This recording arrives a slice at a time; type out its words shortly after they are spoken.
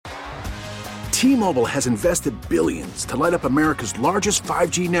T-Mobile has invested billions to light up America's largest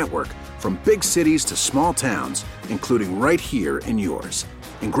 5G network, from big cities to small towns, including right here in yours.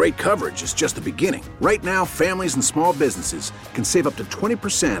 And great coverage is just the beginning. Right now, families and small businesses can save up to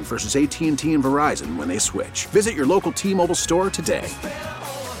 20% versus AT&T and Verizon when they switch. Visit your local T-Mobile store today.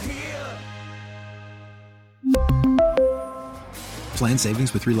 Plan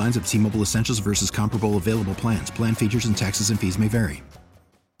savings with 3 lines of T-Mobile Essentials versus comparable available plans. Plan features and taxes and fees may vary.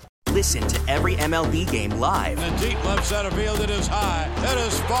 Listen to every MLB game live. In the deep left center field, it is high, it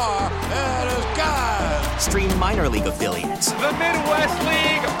is far, it is gone. Stream minor league affiliates. The Midwest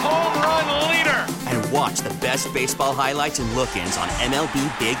League home run leader. And watch the best baseball highlights and look-ins on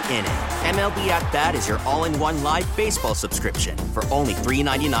MLB Big Inning. MLB At Bat is your all-in-one live baseball subscription for only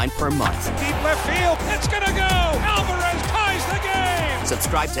 $3.99 per month. Deep left field, it's gonna go. Alvarez ties the game.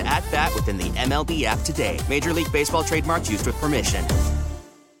 Subscribe to At Bat within the MLB app today. Major League Baseball trademarks used with permission.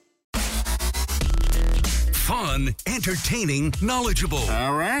 Fun, entertaining, knowledgeable.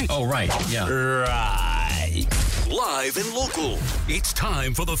 All right. Oh, right. Yeah. Right. Live and local. It's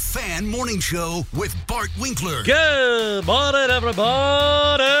time for the Fan Morning Show with Bart Winkler. Good morning,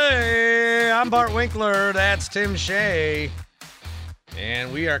 everybody. I'm Bart Winkler. That's Tim Shea.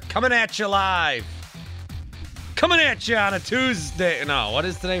 And we are coming at you live. Coming at you on a Tuesday. No, what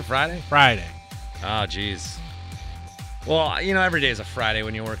is today? Friday? Friday. Oh, geez. Well, you know, every day is a Friday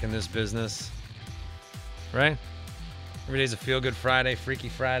when you work in this business. Right? Every day's a feel-good Friday, Freaky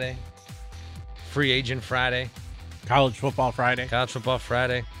Friday, Free Agent Friday. College Football Friday. College Football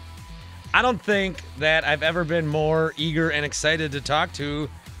Friday. I don't think that I've ever been more eager and excited to talk to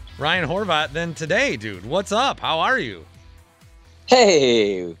Ryan Horvat than today, dude. What's up? How are you?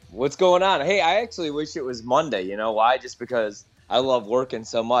 Hey, what's going on? Hey, I actually wish it was Monday. You know why? Just because I love working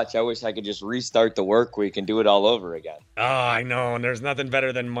so much. I wish I could just restart the work week and do it all over again. Oh, I know. And there's nothing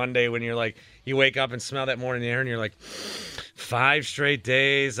better than Monday when you're like, you wake up and smell that morning air and you're like, 5 straight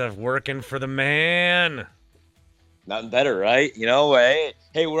days of working for the man. Nothing better, right? You know,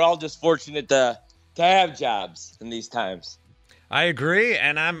 hey, we're all just fortunate to have jobs in these times. I agree.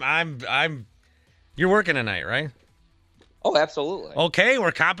 And you're working tonight, right? Oh, absolutely. Okay,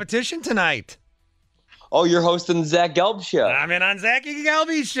 we're competition tonight. Oh, you're hosting the Zach Gelb show. I'm in on Zachy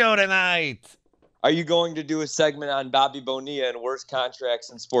Gelby's show tonight. Are you going to do a segment on Bobby Bonilla and worst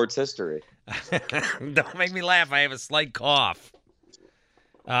contracts in sports history? Don't make me laugh. I have a slight cough.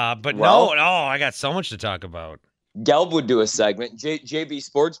 But well, no, I got so much to talk about. Gelb would do a segment. JR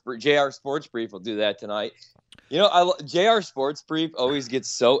Sports Brief will do that tonight. You know, JR Sports Brief always gets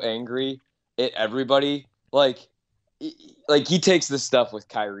so angry at everybody. Like he takes this stuff with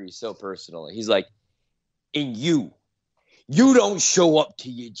Kyrie so personally. He's like, and you don't show up to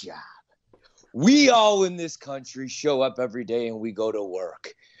your job. We all in this country show up every day and we go to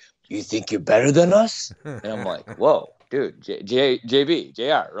work. You think you're better than us? And I'm like, whoa, dude,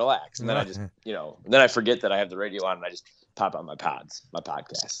 JR, relax. And then I just, then I forget that I have the radio on and I just pop on my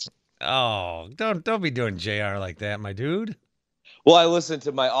podcast. Oh, don't be doing JR like that, my dude. Well, I listen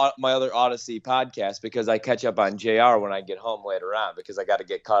to my other Odyssey podcast because I catch up on JR when I get home later on because I got to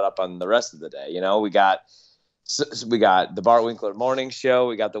get caught up on the rest of the day. You know, we got the Bart Winkler Morning Show.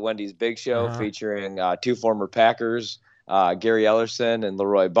 We got the Wendy's Big Show featuring 2 former Packers, Gary Ellerson and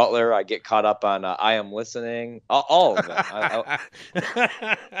Leroy Butler. I get caught up on I Am Listening, all of them.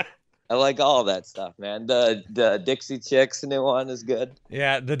 I like all of that stuff, man. The Dixie Chicks new one is good.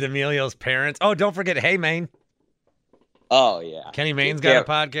 Yeah, the D'Amelio's parents. Oh, don't forget Hey Maine. Oh, yeah. Kenny Mayne's got a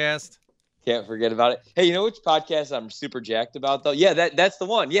podcast. Can't forget about it. Hey, you know which podcast I'm super jacked about, though? Yeah, that's the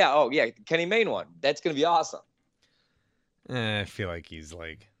one. Yeah, Kenny Mayne one. That's going to be awesome. I feel like he's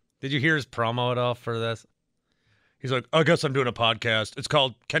like... Did you hear his promo at all for this? He's like, I guess I'm doing a podcast. It's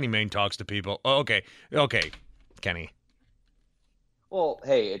called Kenny Mayne Talks to People. Oh, okay, Kenny. Well,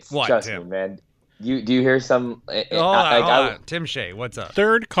 hey, what, trust Tim? me, man. Do you hear some? Hold on. Tim Shea, what's up?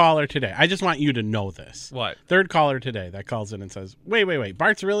 Third caller today. I just want you to know this. What? Third caller today that calls in and says, wait.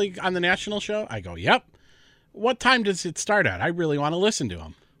 Bart's really on the national show? I go, yep. What time does it start at? I really want to listen to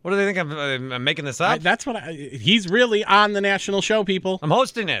him. What do they think? I'm making this up? He's really on the national show, people. I'm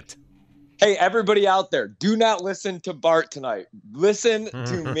hosting it. Hey, everybody out there, do not listen to Bart tonight. Listen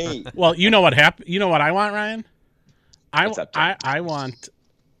to me. Well, you know what happened? You know what I want, Ryan? I want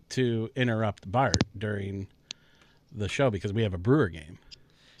to interrupt Bart during the show because we have a Brewer game.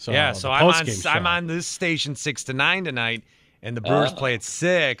 So I'm on this station 6 to 9 tonight, and the Brewers play at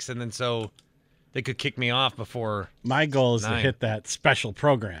 6, and then so they could kick me off before. My goal is 9. to hit that special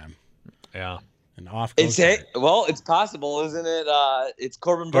program. Yeah. And off goes it's possible, isn't it? It's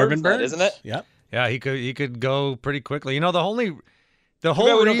Corbin Burns, isn't it? Yep. Yeah, he could go pretty quickly. You know, the The whole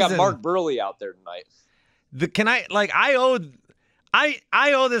we reason don't got Mark Burley out there tonight.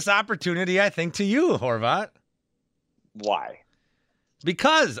 I owe this opportunity, I think, to you, Horvat. Why?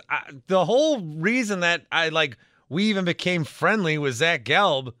 Because the whole reason that we even became friendly with Zach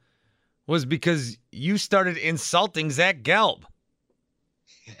Gelb was because you started insulting Zach Gelb.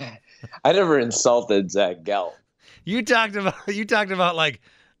 I never insulted Zach Gelb. You talked about like,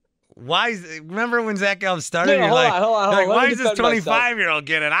 remember when Zach Gelb started? No, hold on. Why is this 25-year-old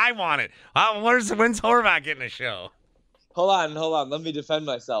getting it? I want it. When's Horvat getting a show? Hold on. Let me defend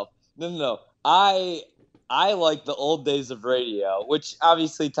myself. No. I like the old days of radio, which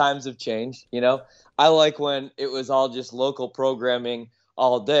obviously times have changed, you know. I like when it was all just local programming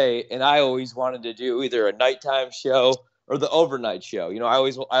all day, and I always wanted to do either a nighttime show or the overnight show. You know,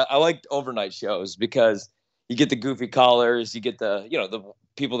 I liked overnight shows because you get the goofy callers, you get the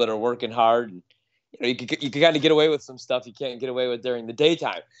people that are working hard, and you can kind of get away with some stuff you can't get away with during the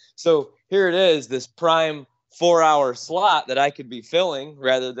daytime. So here it is, this prime 4-hour slot that I could be filling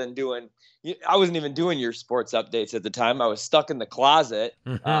rather than doing. I wasn't even doing your sports updates at the time. I was stuck in the closet,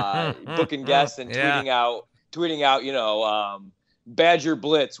 booking guests and tweeting out, Badger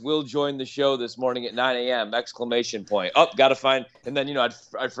Blitz will join the show this morning at 9 a.m. ! Gotta find. And then,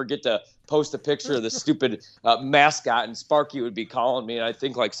 I'd forget to post a picture of the stupid mascot, and Sparky would be calling me, and I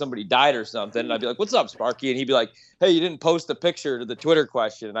think like somebody died or something. And I'd be like, "What's up, Sparky?" And he'd be like, "Hey, you didn't post a picture to the Twitter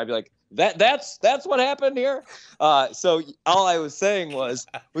question." And I'd be like, That's what happened here. So all I was saying was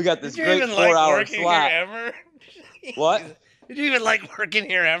we got this great 4-hour slot. What? Did you even like working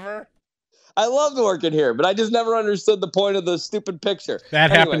here ever? I loved working here, but I just never understood the point of the stupid picture.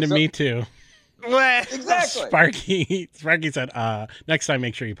 That happened to me too. Exactly. Sparky said, next time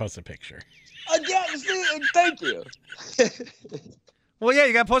make sure you post a picture. Again, thank you. Well, yeah,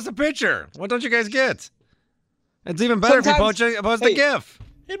 you got to post a picture. What don't you guys get? It's even better if you post a GIF.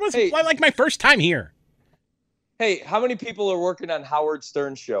 It was like my first time here. Hey, how many people are working on Howard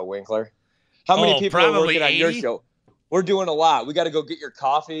Stern's show, Winkler? How many people are working 80? on your show? We're doing a lot. We got to go get your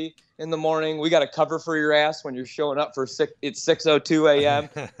coffee in the morning. We got to cover for your ass when you're showing up for it's 6:02 a.m.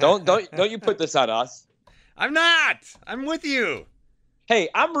 Don't you put this on us? I'm not. I'm with you. Hey,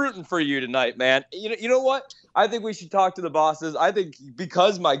 I'm rooting for you tonight, man. You know what? I think we should talk to the bosses. I think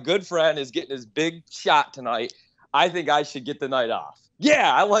because my good friend is getting his big shot tonight, I think I should get the night off.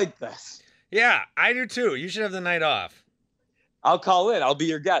 Yeah, I like this. Yeah, I do too. You should have the night off. I'll call in. I'll be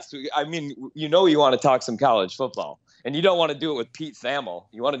your guest. I mean, you want to talk some college football. And you don't want to do it with Pete Thamel.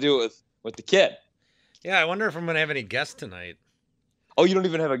 You want to do it with the kid. Yeah, I wonder if I'm going to have any guests tonight. Oh, you don't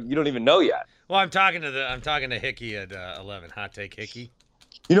even know yet. Well, I'm talking to Hickey at 11. Hot Take Hickey.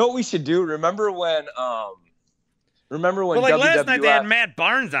 You know what we should do? Remember when Well, like WWF, last night they had Matt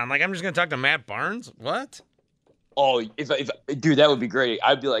Barnes on. Like, I'm just going to talk to Matt Barnes? What? Oh, if dude, that would be great.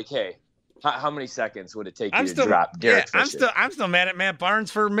 I'd be like, hey, how many seconds would it take you to drop Derek Fisher? I'm still mad at Matt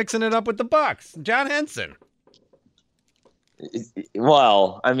Barnes for mixing it up with the Bucks. John Henson.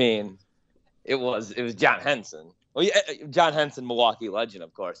 Well, I mean, it was John Henson. Well, yeah, John Henson, Milwaukee legend,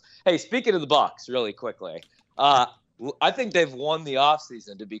 of course. Hey, speaking of the Bucks, really quickly, I think they've won the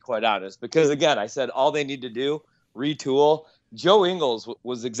offseason, to be quite honest, because, again, I said all they need to do, retool. Joe Ingles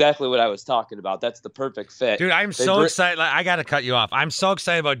was exactly what I was talking about. That's the perfect fit. Dude, I'm so excited. I got to cut you off. I'm so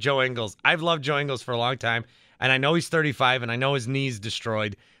excited about Joe Ingles. I've loved Joe Ingles for a long time, and I know he's 35, and I know his knee's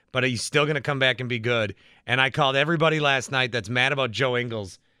destroyed, but he's still going to come back and be good. And I called everybody last night that's mad about Joe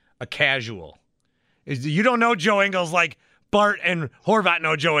Ingles a casual. You don't know Joe Ingles like Bart and Horvat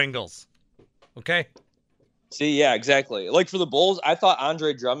know Joe Ingles. Okay? See, yeah, exactly. Like for the Bulls, I thought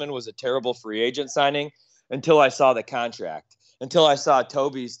Andre Drummond was a terrible free agent signing until I saw the contract. Until I saw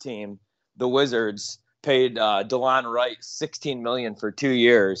Toby's team, the Wizards, paid DeLon Wright $16 million for 2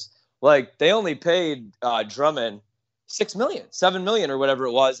 years. Like, they only paid Drummond $6 million, $7 million or whatever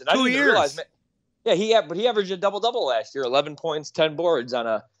it was. And I didn't realize, yeah, he averaged a double-double last year, 11 points, 10 boards on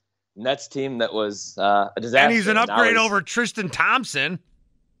a Nets team that was a disaster. And he's an upgrade over Tristan Thompson.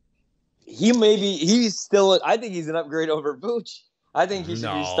 I think he's an upgrade over Vooch. I think he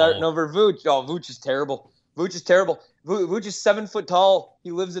should be starting over Vooch. Oh, Vooch is terrible. Vooch is 7 foot tall.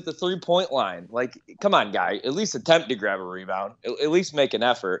 He lives at the 3-point line. Like, come on, guy. At least attempt to grab a rebound. At least make an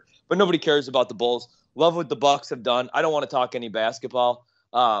effort. But nobody cares about the Bulls. Love what the Bucks have done. I don't want to talk any basketball.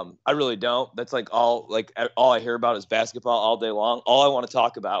 I really don't. That's all I hear about is basketball all day long. All I want to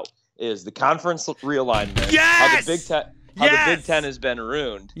talk about is the conference realignment. Yes! How the Big Ten has been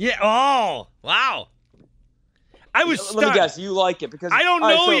ruined. Yeah. Oh, wow. I was stunned. Let me guess, you like it because I don't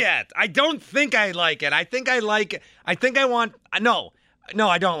know yet. I don't think I like it. I think I like it. I think I want no,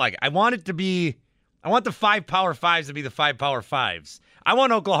 I don't like it. I want it to be I want the 5 Power 5s to be the 5 Power 5s. I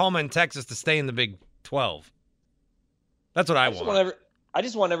want Oklahoma and Texas to stay in the Big 12. That's what I want. I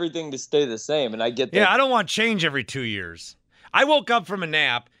just want everything to stay the same, and I get that. Yeah, I don't want change every 2 years. I woke up from a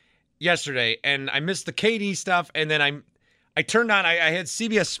nap yesterday, and I missed the KD stuff, and then I turned on, I had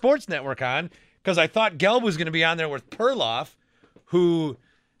CBS Sports Network on, because I thought Gelb was going to be on there with Perloff, who,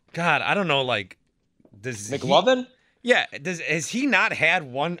 God, I don't know, like, does McLovin? Has he not had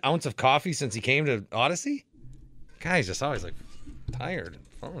 1 ounce of coffee since he came to Odyssey? Guy's just always, like, tired and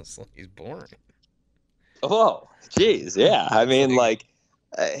falling asleep. He's boring. Oh, geez, yeah. I mean, like,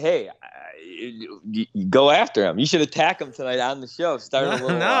 hey, you go after him. You should attack him tonight on the show. Start a little.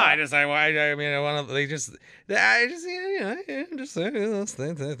 No, I want to. Just the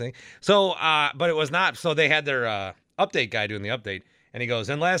thing. So, but it was not. So they had their update guy doing the update, and he goes,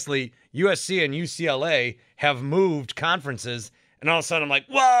 and lastly, USC and UCLA have moved conferences, and all of a sudden I'm like,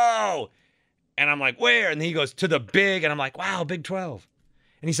 whoa, and I'm like, where? And he goes to the Big, and I'm like, wow, Big 12,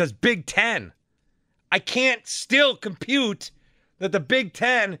 and he says Big 10. I can't still compute that the Big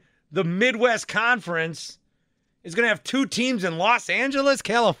 10, the Midwest Conference, is going to have 2 teams in Los Angeles,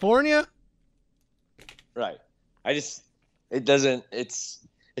 California? Right. It's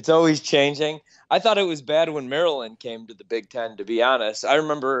always changing. I thought it was bad when Maryland came to the Big 10, to be honest. I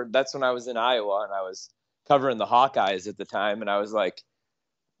remember that's when I was in Iowa, and I was covering the Hawkeyes at the time, and I was like,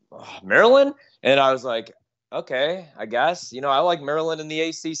 oh, Maryland? And I was like, okay, I guess. I like Maryland in the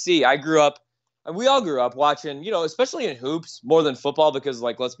ACC. And we all grew up watching, especially in hoops, more than football, because,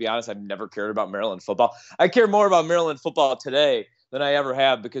 like, let's be honest, I've never cared about Maryland football. I care more about Maryland football today than I ever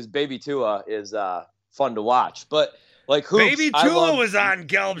have, because Baby Tua is fun to watch. But, like, hoops, Baby Tua was on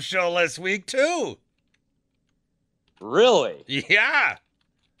Gelb's show last week, too. Really? Yeah.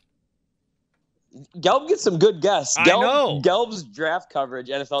 Gelb gets some good guests. I know. Gelb's draft coverage,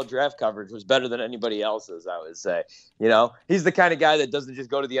 NFL draft coverage, was better than anybody else's, I would say. He's the kind of guy that doesn't just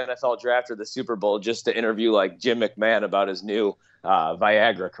go to the NFL draft or the Super Bowl just to interview, like, Jim McMahon about his new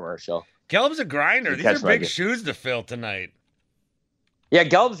Viagra commercial. Gelb's a grinder. These are big shoes to fill tonight. Yeah,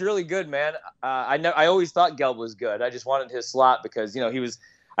 Gelb's really good, man. I always thought Gelb was good. I just wanted his slot because,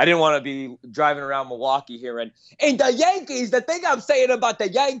 I didn't want to be driving around Milwaukee here and the Yankees, the thing I'm saying about the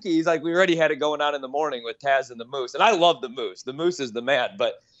Yankees, like, we already had it going on in the morning with Taz and the Moose. And I love the Moose. The Moose is the man.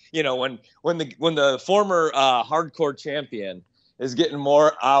 But, when the former hardcore champion is getting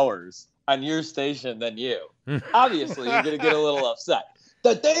more hours on your station than you, obviously you're going to get a little upset.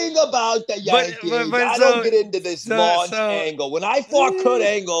 The thing about the Yankees, I don't get into this launch angle. When I fought Kurt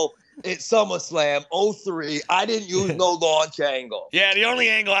Angle at SummerSlam 03, I didn't use no launch angle. Yeah, the only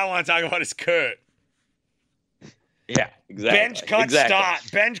angle I want to talk about is Kurt. Yeah, exactly.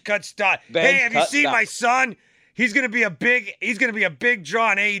 Bench cut start. Hey, have you seen my son? He's gonna be a big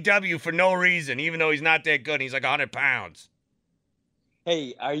draw in AEW for no reason, even though he's not that good. And he's like 100 pounds.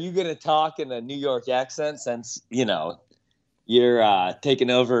 Hey, are you gonna talk in a New York accent since you're taking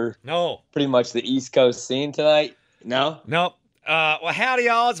over? No, pretty much the East Coast scene tonight. No. Nope. Well, howdy,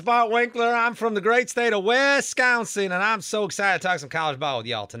 y'all. It's Bart Winkler. I'm from the great state of Wisconsin, and I'm so excited to talk some college ball with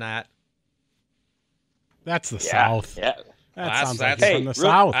y'all tonight. That's the South. Yeah. That sounds like from the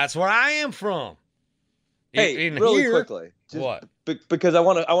South. That's where I am from. Hey, really quickly. What? Because I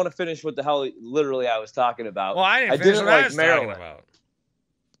want to finish what the hell literally I was talking about. Well, I didn't like Maryland.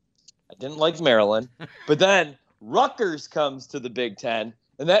 I didn't like Maryland. But then Rutgers comes to the Big Ten,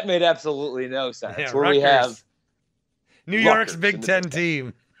 and that made absolutely no sense. Yeah, where Rutgers. we have New York's Big Ten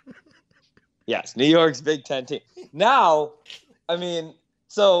team. Yes, New York's Big Ten team. Now, I mean,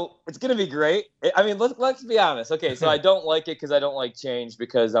 so it's going to be great. I mean, let's be honest. Okay, so I don't like it because I don't like change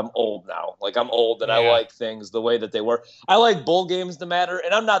because I'm old now. Like, I'm old and I like things the way that they were. I like bowl games to matter,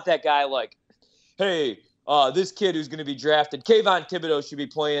 and I'm not that guy like, hey, this kid who's going to be drafted, Kayvon Thibodeau should be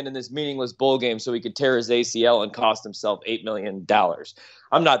playing in this meaningless bowl game so he could tear his ACL and cost himself $8 million.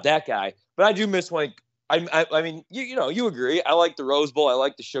 I'm not that guy, but I do miss when I mean, you agree. I like the Rose Bowl. I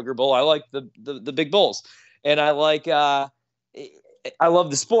like the Sugar Bowl. I like the big bowls. And I like I love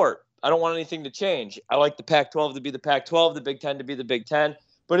the sport. I don't want anything to change. I like the Pac-12 to be the Pac-12, the Big Ten to be the Big Ten.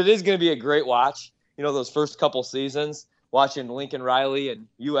 But it is going to be a great watch. Those first couple seasons, watching Lincoln Riley and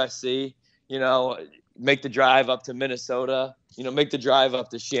USC, make the drive up to Minnesota, make the drive up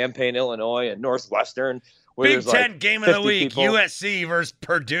to Champaign, Illinois, and Northwestern. Big Ten game of the week, people. USC versus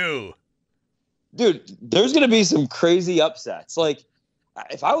Purdue. Dude, there's going to be some crazy upsets. Like,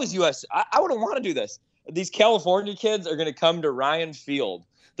 if I was USC, I wouldn't want to do this. These California kids are going to come to Ryan Field.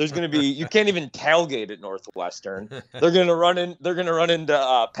 There's going to be, you can't even tailgate at Northwestern. They're going to run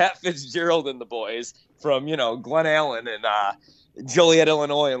into Pat Fitzgerald and the boys from, Glen Allen and Joliet,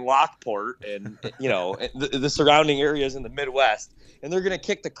 Illinois, and Lockport, and the surrounding areas in the Midwest, and they're going to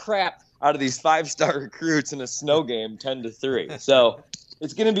kick the crap out of these 5-star recruits in a snow game 10-3. So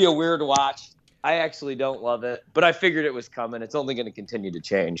it's going to be a weird watch. I actually don't love it, but I figured it was coming. It's only going to continue to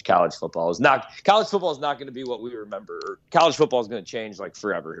change. College football is not going to be what we remember. College football is going to change like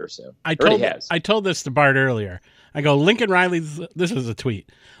forever here soon. I told this to Bart earlier. I go, this is a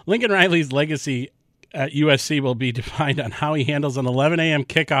tweet. Lincoln Riley's legacy at USC will be defined on how he handles an 11 a.m.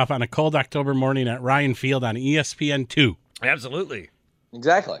 kickoff on a cold October morning at Ryan Field on ESPN2. Absolutely.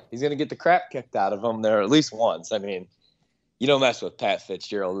 Exactly. He's going to get the crap kicked out of him there at least once. I mean, you don't mess with Pat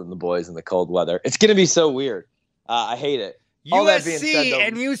Fitzgerald and the boys in the cold weather. It's going to be so weird. I hate it. USC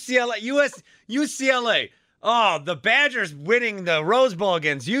and UCLA. UCLA. Oh, the Badgers winning the Rose Bowl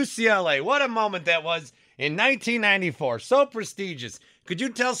against UCLA. What a moment that was in 1994. So prestigious. Could you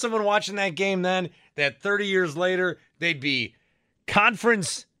tell someone watching that game then that 30 years later they'd be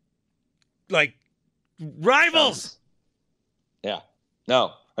conference rivals? Yeah.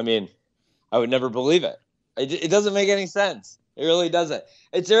 No. I mean, I would never believe it. It doesn't make any sense. It really doesn't.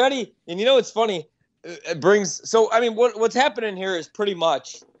 It's already, and it's funny. It brings, so, I mean, what's happening here is pretty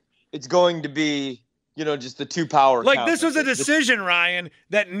much, it's going to be, just the two power. Like this was a decision, Ryan,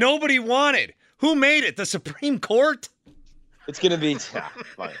 that nobody wanted. Who made it? The Supreme Court? It's going to be,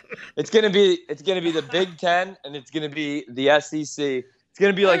 fine. It's going to be the Big Ten, and it's going to be the SEC. It's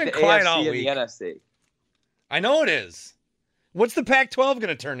going to be like the AFC and the NFC. I know it is. What's the Pac-12 going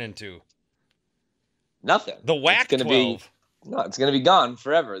to turn into? Nothing. The WAC-12. It's going to be gone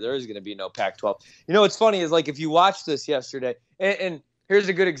forever. There is going to be no Pac-12. What's funny is, like, if you watched this yesterday, and here's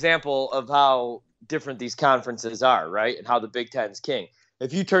a good example of how different these conferences are, right? And how the Big Ten's king.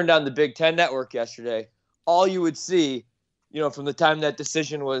 If you turned on the Big Ten network yesterday, all you would see, from the time that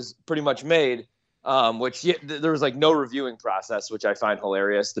decision was pretty much made, there was like no reviewing process, which I find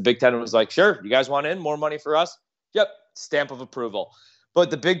hilarious. The Big Ten was like, sure, you guys want in? More money for us? Yep. Stamp of approval.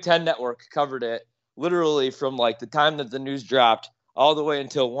 But the Big Ten network covered it literally from like the time that the news dropped all the way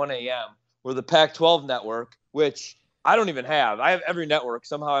until 1 a.m. where the Pac-12 network, which I don't even have. I have every network.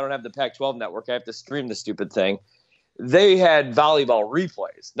 Somehow I don't have the Pac-12 network. I have to stream the stupid thing. They had volleyball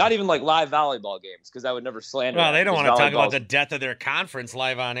replays, not even like live volleyball games, because I would never slander. Well, they don't want to talk about the death of their conference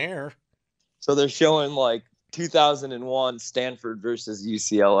live on air. So they're showing like 2001 Stanford versus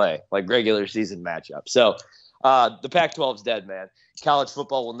UCLA, like regular season matchup. So the Pac-12's dead, man. College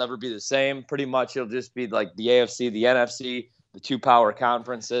football will never be the same. Pretty much it'll just be like the AFC, the NFC, the two power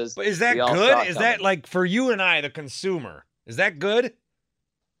conferences. But is that good? Is that like for you and I, the consumer? Is that good?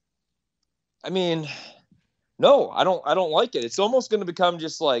 I mean, no, I don't like it. It's almost going to become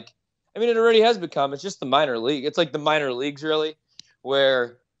just like, I mean, it already has become. It's just the minor league. It's like the minor leagues, really,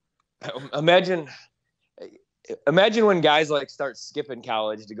 where imagine when guys like start skipping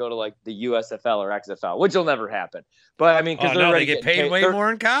college to go to like the USFL or XFL, which will never happen. But I mean, because they get paid way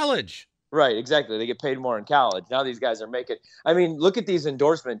more in college. Right, exactly. They get paid more in college. Now these guys are making. I mean, look at these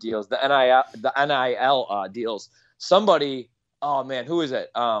endorsement deals, the NIL deals. Somebody, oh man, who is it?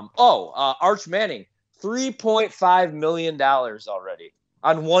 Arch Manning, $3.5 million already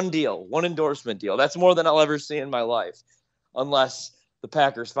on one deal, one endorsement deal. That's more than I'll ever see in my life, unless the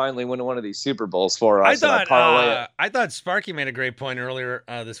Packers finally win one of these Super Bowls for us. I thought Sparky made a great point earlier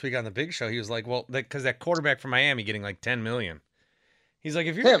this week on the Big Show. He was like, well, because that quarterback from Miami getting like $10 million. He's like,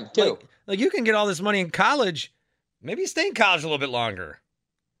 if you're him too, like you can get all this money in college, maybe stay in college a little bit longer.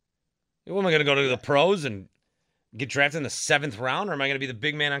 Am I going to go to the pros and get drafted in the 7th round, or am I going to be the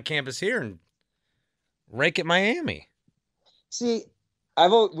big man on campus here and rake at Miami? See,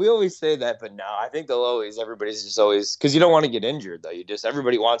 we always say that, but no, I think everybody's just always, because you don't want to get injured, though.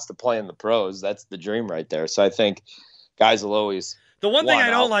 Everybody wants to play in the pros. That's the dream right there. So I think guys will always. The one thing I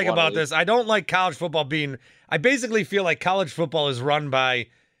don't like about this, I don't like college football I basically feel like college football is run by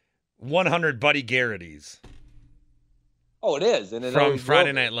 100 Buddy Garrity's. Oh, it is. And from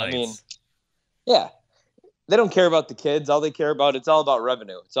Friday Night Lights. I mean, yeah. They don't care about the kids. All they care about, it's all about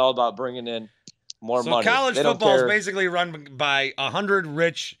revenue. It's all about bringing in more money. So college football is basically run by 100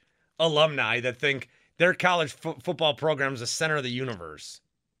 rich alumni that think their college football program is the center of the universe.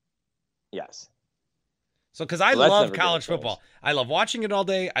 Yes. So, because I love college football. I love watching it all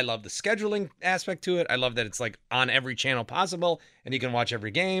day. I love the scheduling aspect to it. I love that it's like on every channel possible and you can watch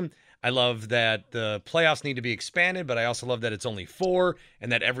every game. I love that the playoffs need to be expanded, but I also love that it's only 4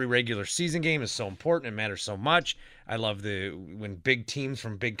 and that every regular season game is so important and matters so much. I love when big teams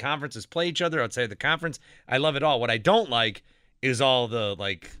from big conferences play each other outside the conference. I love it all. What I don't like is all the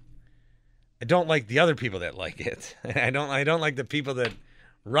I don't like the other people that like it. I don't like the people that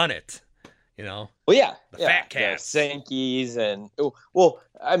run it. Well, yeah, the fat cats, Sankeys, and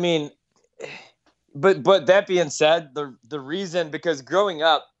I mean, but that being said, the reason, because growing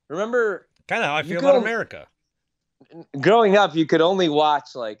up, remember, kind of how I feel about America. Growing up, you could only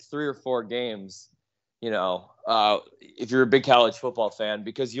watch like 3 or 4 games, if you're a big college football fan,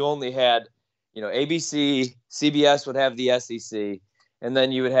 because you only had, ABC, CBS would have the SEC, and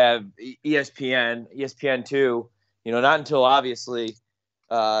then you would have ESPN2, not until obviously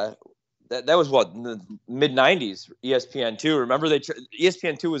that was what, in the mid 90s, ESPN2. Remember,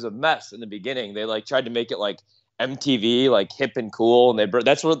 ESPN2 was a mess in the beginning. They like tried to make it like MTV, like hip and cool, and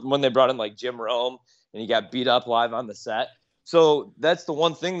that's when they brought in like Jim Rome, and he got beat up live on the set. So that's the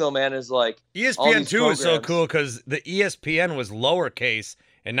one thing, though, man, is like ESPN2 was so cool because the ESPN was lowercase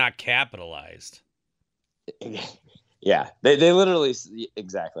and not capitalized. Yeah, they literally,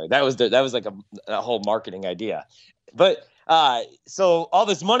 exactly. That was like a whole marketing idea. But so all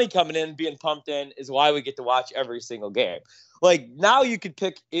this money coming in, being pumped in, is why we get to watch every single game. Like, now you could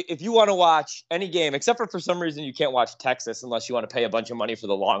pick, if you want to watch any game, except for some reason you can't watch Texas unless you want to pay a bunch of money for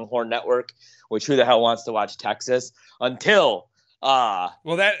the Longhorn Network, which who the hell wants to watch Texas until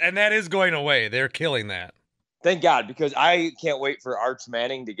that is going away. They're killing that. Thank God, because I can't wait for Arch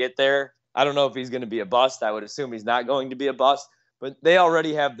Manning to get there. I don't know if he's going to be a bust. I would assume he's not going to be a bust. But they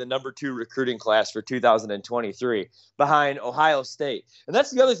already have the number 2 recruiting class for 2023 behind Ohio State. And that's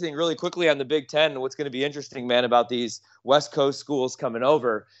the other thing, really quickly, on the Big Ten. What's going to be interesting, man, about these West Coast schools coming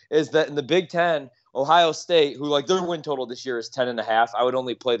over is that in the Big Ten, Ohio State, who like their win total this year is 10.5. I would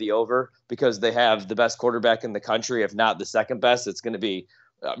only play the over because they have the best quarterback in the country, if not the second best. It's going to be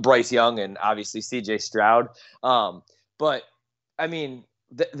Bryce Young and obviously C.J. Stroud. But, I mean,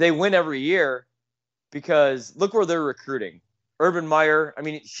 they win every year because look where they're recruiting. Urban Meyer, I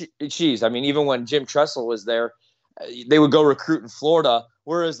mean, even when Jim Tressel was there, they would go recruit in Florida.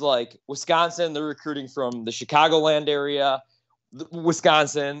 Whereas, like, Wisconsin, they're recruiting from the Chicagoland area.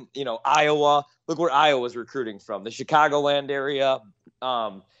 Wisconsin, Iowa. Look where Iowa's recruiting from. The Chicagoland area.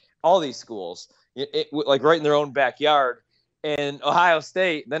 All these schools, like right in their own backyard. And Ohio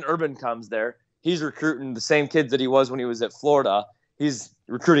State, then Urban comes there. He's recruiting the same kids that he was when he was at Florida. He's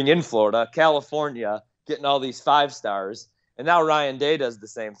recruiting in Florida, California, getting all these 5-stars. And now Ryan Day does the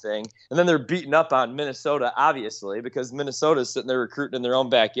same thing. And then they're beating up on Minnesota, obviously, because Minnesota's sitting there recruiting in their own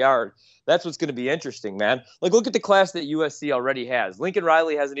backyard. That's what's going to be interesting, man. Like, look at the class that USC already has. Lincoln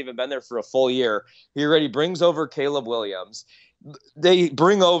Riley hasn't even been there for a full year. He already brings over Caleb Williams. They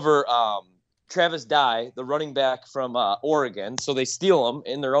bring over Travis Dye, the running back from Oregon. So they steal him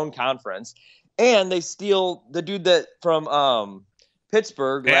in their own conference. And they steal the dude that from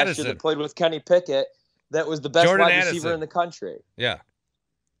Pittsburgh last year that played with Kenny Pickett. That was the best wide receiver in the country. Yeah.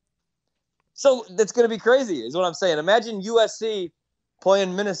 So that's going to be crazy, is what I'm saying. Imagine USC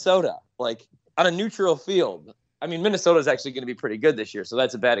playing Minnesota, like, on a neutral field. I mean, Minnesota's actually going to be pretty good this year, so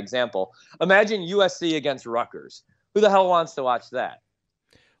that's a bad example. Imagine USC against Rutgers. Who the hell wants to watch that?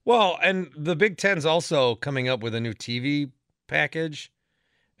 Well, and the Big Ten's also coming up with a new TV package,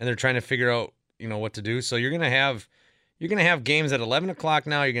 and they're trying to figure out, what to do. So you're going to have games at 11 o'clock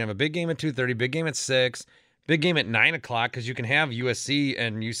now. You're going to have a big game at 2:30, big game at 6, big game at 9 o'clock, because you can have USC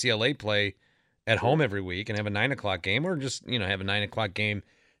and UCLA play at home every week and have a 9 o'clock game, or just, have a 9 o'clock game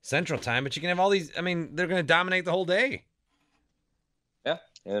Central Time. But you can have all these. I mean, they're going to dominate the whole day. Yeah,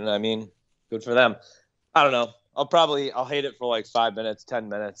 and I mean, good for them. I don't know. I'll hate it for like 5 minutes, 10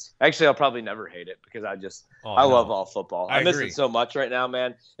 minutes. Actually, I'll probably never hate it because I love all football. I miss it so much right now,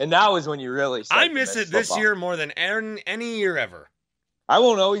 man. And now is when you really I miss it this year more than any year ever. I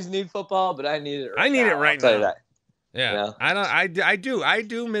won't always need football, but I need it right now. I need it right now. I'll tell you that. Yeah. I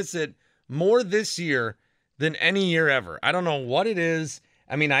do miss it more this year than any year ever. I don't know what it is.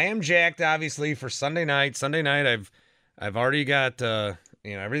 I mean, I am jacked obviously for Sunday night. Sunday night I've already got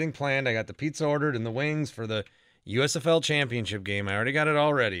everything planned. I got the pizza ordered and the wings for the USFL championship game. I already got it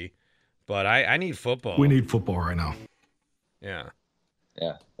all ready, but I need football. We need football right now. Yeah.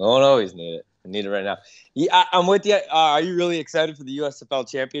 Yeah. I won't always need it. I need it right now. Yeah, I'm with you. Are you really excited for the USFL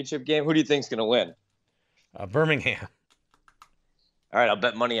championship game? Who do you think's going to win? Birmingham. All right, I'll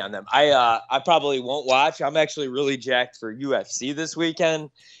bet money on them. I probably won't watch. I'm actually really jacked for UFC this weekend.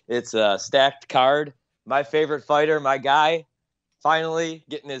 It's a stacked card. My favorite fighter, my guy, finally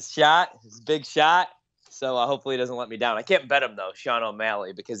getting his big shot. So hopefully he doesn't let me down. I can't bet him though, Sean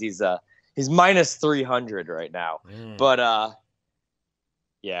O'Malley, because he's minus 300 right now. But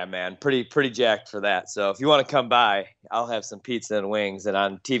yeah, man, pretty jacked for that. So if you want to come by, I'll have some pizza and wings, and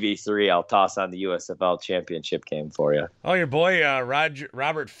on TV3 I'll toss on the USFL championship game for you. Oh, your boy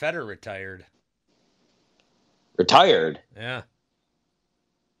Robert Federer retired. Retired? Yeah.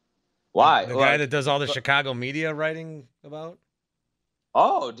 Why? The guy that does all the Chicago media writing about?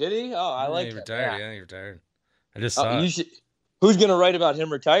 Oh, did he? Oh, I like he him. retired. Yeah, he retired. I just saw it. Who's going to write about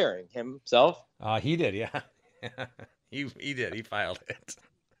him retiring? Himself? He did, yeah. he did. He filed it.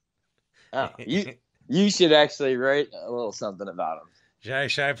 Oh, you should actually write a little something about him.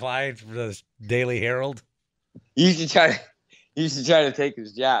 Should I apply for the Daily Herald? You should try to take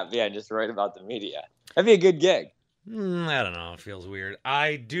his job. Yeah, and just write about the media. That'd be a good gig. I don't know. It feels weird.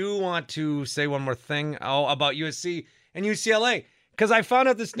 I do want to say one more thing about USC and UCLA because I found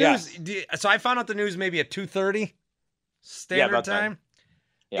out this news. Yeah. So I found out the news maybe at 2:30 standard time.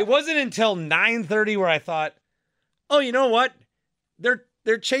 Yeah. It wasn't until 9:30 where I thought, oh, you know what?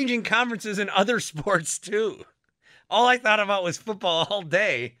 They're changing conferences in other sports too. All I thought about was football all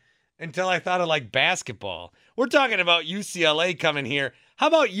day until I thought of like basketball. We're talking about UCLA coming here. How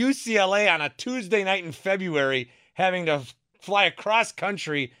about UCLA on a Tuesday night in February having to fly across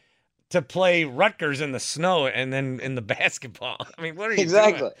country to play Rutgers in the snow and then in the basketball? I mean, what are you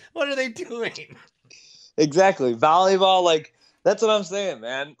doing? What are they doing? Exactly. Volleyball, like, that's what I'm saying,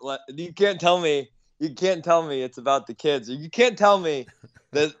 man. You can't tell me it's about the kids. You can't tell me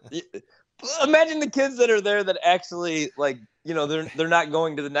that. Imagine the kids that are there that actually, like, you know, they're not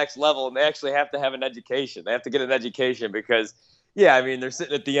going to the next level and they actually have to have an education. They have to get an education because, yeah, I mean, they're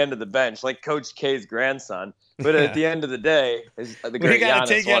sitting at the end of the bench like Coach K's grandson. But at the end of the day, the great we got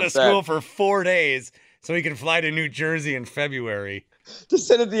to take you out of school for for 4 days so he can fly to New Jersey in February. To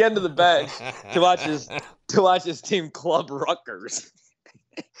sit at the end of the bench to watch his team club Rutgers.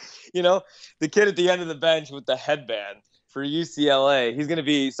 You know, the kid at the end of the bench with the headband for UCLA, he's going to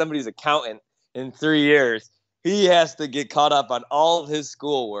be somebody's accountant in 3 years. He has to get caught up on all of his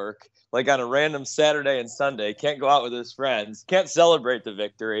schoolwork, like on a random Saturday and Sunday. Can't go out with his friends. Can't celebrate the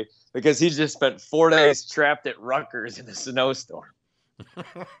victory because he's just spent 4 days trapped at Rutgers in a snowstorm.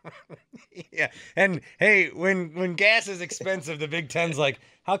 Yeah, and hey, when gas is expensive, the Big Ten's like,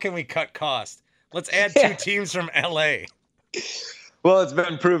 how can we cut costs? Let's add 2 teams from LA. Well, it's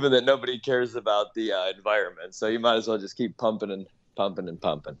been proven that nobody cares about the environment, so you might as well just keep pumping and pumping and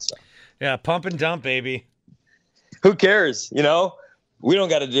pumping. So. Yeah, pump and dump, baby. Who cares? You know, we don't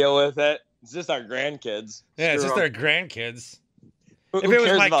got to deal with it. It's just our grandkids. Yeah, it's just our grandkids. If it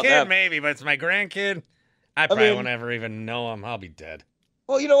was my kid, them? Maybe, but it's my grandkid. I probably won't ever even know him. I'll be dead.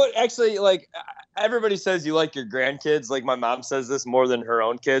 Well, you know what? Actually, like, everybody says you like your grandkids. Like, my mom says this more than her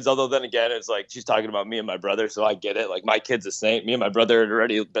own kids. Although then again, it's like she's talking about me and my brother, so I get it. Like, my kid's a saint. Me and my brother are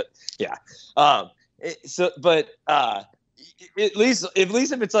already, but yeah. At least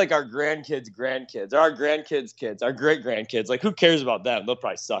if it's like our grandkids, or our grandkids' kids, our great grandkids, like, who cares about them? They'll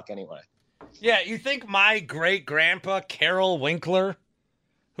probably suck anyway. Yeah, you think my great grandpa Carol Winkler,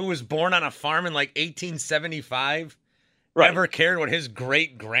 who was born on a farm in like 1875, ever cared what his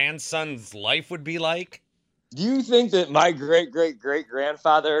great grandson's life would be like? Do you think that my great great great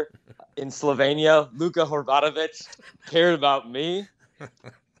grandfather in Slovenia, Luka Horvatovic, cared about me?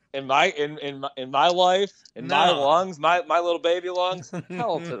 In my life, my lungs, my little baby lungs,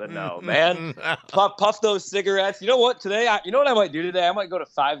 hell to the no, man. Puff those cigarettes. You know what? You know what I might do today? I might go to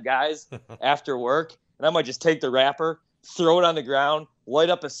Five Guys after work, and I might just take the wrapper, throw it on the ground, light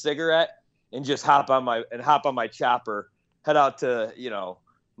up a cigarette, and just hop on my chopper, head out to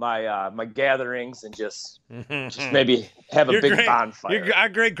my gatherings, and just maybe have a big bonfire. Our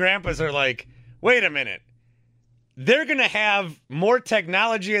great grandpas are like, wait a minute. They're going to have more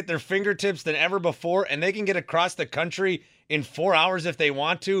technology at their fingertips than ever before, and they can get across the country in 4 hours if they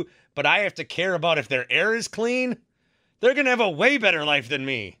want to, but I have to care about if their air is clean. They're going to have a way better life than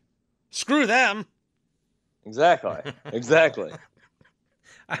me. Screw them. Exactly.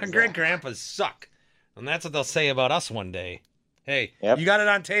 Our great-grandpas suck, and that's what they'll say about us one day. Hey, You got it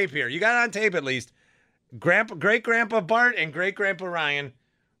on tape here. You got it on tape at least. Great-grandpa Bart and great-grandpa Ryan,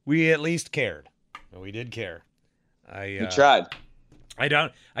 we at least cared. We did care. You tried. I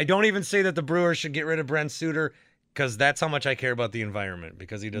don't even say that the Brewers should get rid of Brent Suter because that's how much I care about the environment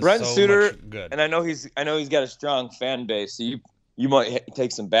because he does Brent Suter, much good. And I know he's got a strong fan base, so you might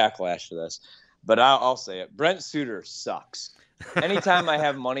take some backlash for this, but I'll say it. Brent Suter sucks. Anytime I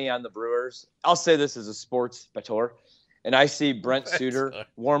have money on the Brewers, I'll say this as a sports bettor, and I see Brent Suter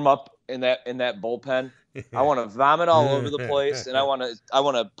warm up in that bullpen, I want to vomit all over the place, and I want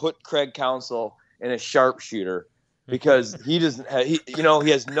to put Craig Counsell in a sharpshooter. Because he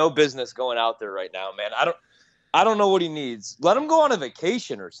has no business going out there right now, man. I don't know what he needs. Let him go on a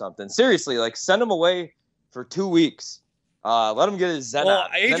vacation or something. Seriously, like, send him away for 2 weeks. Let him get his zen Well,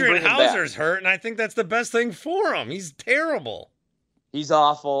 on, Adrian Hauser's hurt, and I think that's the best thing for him. He's terrible. He's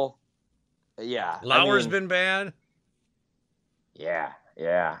awful. Yeah. Lauer's been bad. Yeah.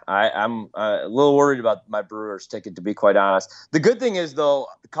 I'm a little worried about my Brewers ticket, to be quite honest. The good thing is, though,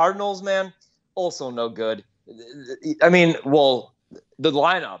 the Cardinals, man, also no good. I mean, well, the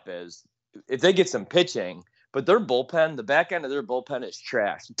lineup is, if they get some pitching, but their bullpen, the back end of their bullpen is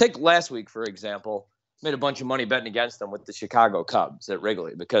trash. Take last week, for example, made a bunch of money betting against them with the Chicago Cubs at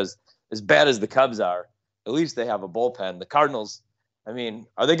Wrigley, because as bad as the Cubs are, at least they have a bullpen. The Cardinals, I mean,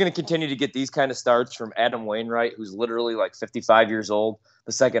 are they going to continue to get these kind of starts from Adam Wainwright, who's literally like 55 years old,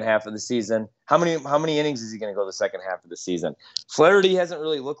 the second half of the season? How many innings is he going to go the second half of the season? Flaherty hasn't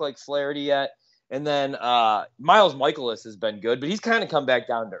really looked like Flaherty yet. And then Miles Michaelis has been good, but he's kind of come back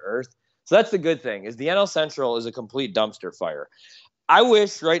down to earth. So that's the good thing, is the NL Central is a complete dumpster fire. I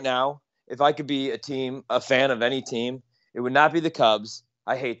wish right now, if I could be a fan of any team, it would not be the Cubs.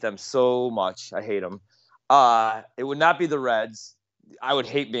 I hate them so much. I hate them. It would not be the Reds. I would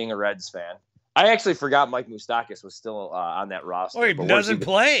hate being a Reds fan. I actually forgot Mike Moustakas was still on that roster. Oh, he doesn't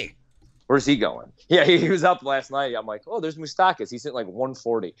play. Where's he going? Yeah, he was up last night. I'm like, oh, there's Moustakas. He's hitting like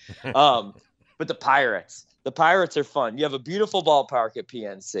 140. But the Pirates are fun. You have a beautiful ballpark at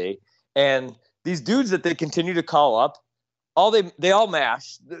PNC, and these dudes that they continue to call up, they all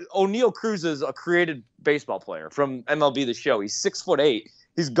mash. O'Neal Cruz is a created baseball player from MLB The Show. He's 6'8".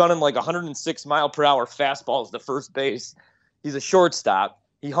 He's gunning like 106 mile per hour fastballs to first base. He's a shortstop.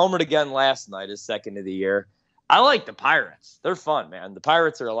 He homered again last night, his second of the year. I like the Pirates. They're fun, man. The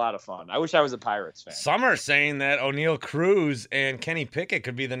Pirates are a lot of fun. I wish I was a Pirates fan. Some are saying that O'Neal Cruz and Kenny Pickett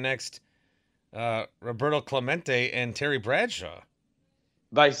could be the next Roberto Clemente and Terry Bradshaw.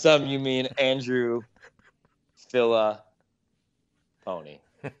 By some, you mean Andrew Fillipponi.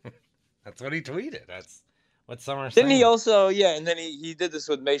 That's what he tweeted. That's what some are saying. Didn't he also, and then he did this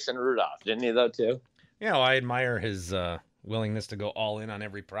with Mason Rudolph, didn't he, though, too? Yeah, well, I admire his willingness to go all in on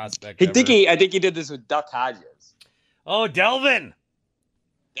every prospect. I think he did this with Duck Hodges. Oh, Delvin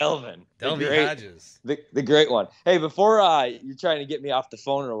Hodges. The great one. Hey, before you're trying to get me off the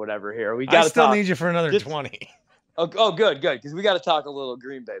phone or whatever here, I still need you for another 20. Oh, good, because we got to talk a little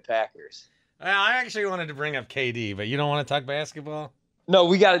Green Bay Packers. I actually wanted to bring up KD, but you don't want to talk basketball? No,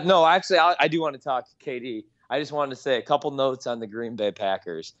 we got to. No, actually, I do want to talk KD. I just wanted to say a couple notes on the Green Bay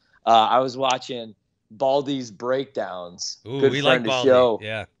Packers. I was watching Baldy's breakdowns. Ooh, good we friend like of the show.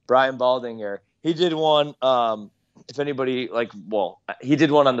 Yeah, Brian Baldinger. He did one. If anybody he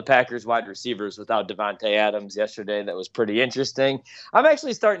did one on the Packers wide receivers without Devontae Adams yesterday. That was pretty interesting. I'm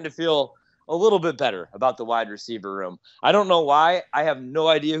actually starting to feel a little bit better about the wide receiver room. I don't know why. I have no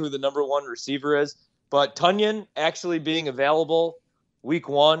idea who the number one receiver is, but Tunyon actually being available week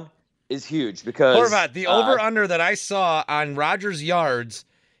 1 is huge because Horvat, the over-under that I saw on Rodgers' yards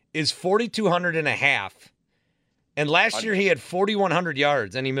is 4,200 and a half. And last year he had 4,100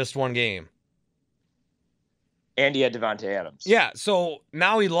 yards and he missed one game. And he had Devontae Adams. Yeah, so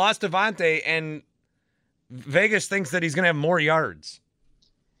now he lost Devontae and Vegas thinks that he's going to have more yards.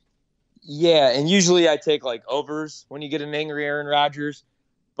 Yeah, and usually I take like overs when you get an angry Aaron Rodgers,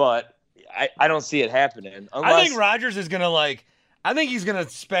 but I don't see it happening. I think Rodgers is going to I think he's going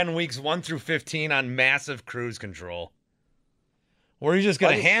to spend weeks 1 through 15 on massive cruise control. Where he's just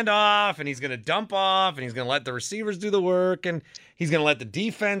going to hand off and he's going to dump off and he's going to let the receivers do the work and he's going to let the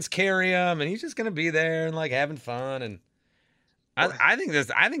defense carry him and he's just going to be there and having fun. And I think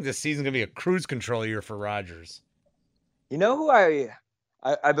this season's going to be a cruise control year for Rodgers. You know who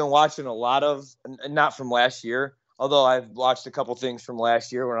I've been watching a lot of, not from last year, although I've watched a couple things from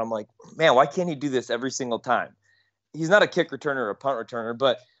last year where I'm like, man, why can't he do this every single time? He's not a kick returner or a punt returner,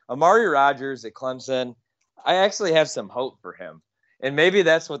 but Amari Rodgers at Clemson, I actually have some hope for him. And maybe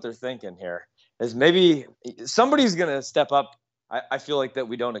that's what they're thinking here, is maybe somebody's going to step up. I feel like that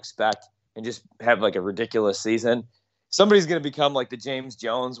we don't expect and just have a ridiculous season. Somebody's going to become like the James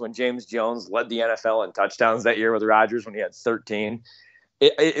Jones when James Jones led the NFL in touchdowns that year with Rodgers when he had 13.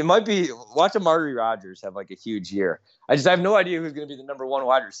 It might be watch Amari Rodgers have a huge year. I have no idea who's going to be the number one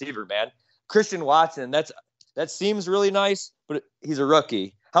wide receiver, man. Christian Watson, that seems really nice, but he's a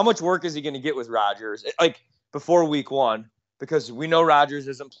rookie. How much work is he going to get with Rodgers before week 1? Because we know Rodgers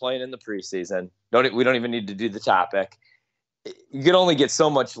isn't playing in the preseason. We don't even need to do the topic. You can only get so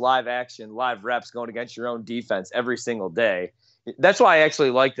much live action, live reps going against your own defense every single day. That's why I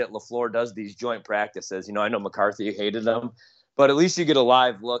actually like that LaFleur does these joint practices. I know McCarthy hated them, but at least you get a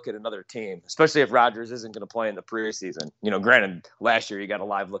live look at another team, especially if Rodgers isn't going to play in the preseason. Granted, last year you got a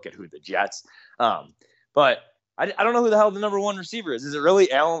live look at the Jets. But I don't know who the hell the number one receiver is. Is it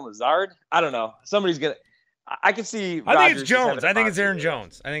really Allen Lazard? I don't know. Somebody's going to. I can see. I think it's Jones. I think it's Aaron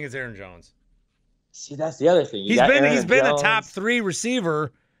Jones. See, that's the other thing. He's been a top 3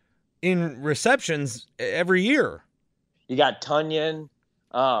 receiver in receptions every year. You got Tunyon.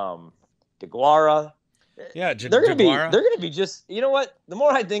 DeGuara. Yeah, They're gonna be just. You know what? The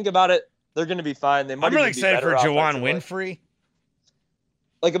more I think about it, they're gonna be fine. They might. I'm really even be excited for better Juwan offensively. Winfrey.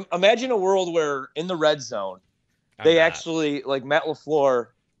 Like, imagine a world where in the red zone, they actually, like, Matt LaFleur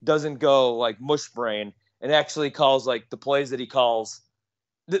doesn't go like mush brain and actually calls like the plays that he calls.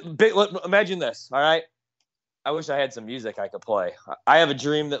 Imagine this. All right. I wish I had some music I could play. I have a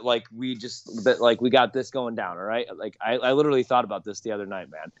dream that we got this going down. All right. Like I literally thought about this the other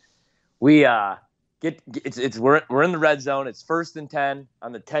night, man. We we're in the red zone. It's 1st and 10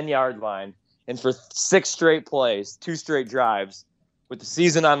 on the 10-yard line. And for 6 straight plays, 2 straight drives with the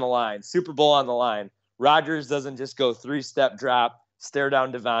season on the line, Super Bowl on the line, Rodgers doesn't just go 3-step drop, stare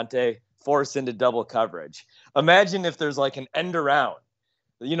down Devontae, force into double coverage. Imagine if there's like an end around,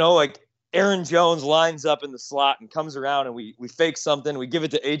 like Aaron Jones lines up in the slot and comes around and we fake something. We give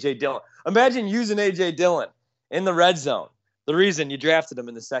it to A.J. Dillon. Imagine using A.J. Dillon in the red zone. The reason you drafted him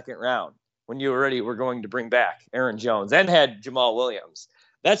in the 2nd round when you already were going to bring back Aaron Jones and had Jamal Williams.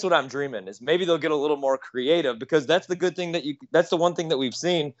 That's what I'm dreaming, is maybe they'll get a little more creative, because that's the good thing that's the one thing that we've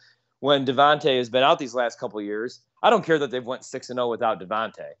seen when Devontae has been out these last couple of years. I don't care that they've went 6-0 without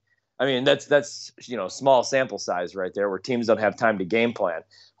Devontae. I mean, that's small sample size right there where teams don't have time to game plan.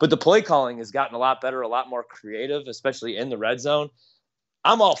 But the play calling has gotten a lot better, a lot more creative, especially in the red zone.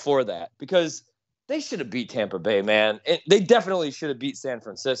 I'm all for that, because they should have beat Tampa Bay, man. They definitely should have beat San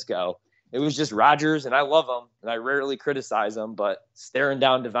Francisco. It was just Rodgers, and I love him, and I rarely criticize him, but staring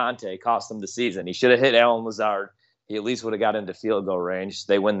down Devontae cost him the season. He should have hit Allen Lazard. He at least would have got into field goal range.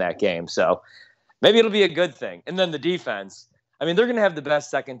 They win that game. So maybe it'll be a good thing. And then the defense, I mean, they're going to have the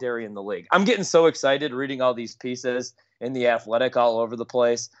best secondary in the league. I'm getting so excited reading all these pieces in The Athletic all over the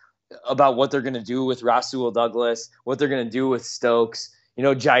place about what they're going to do with Rasul Douglas, what they're going to do with Stokes,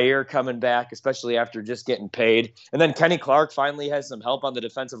 Jair coming back, especially after just getting paid. And then Kenny Clark finally has some help on the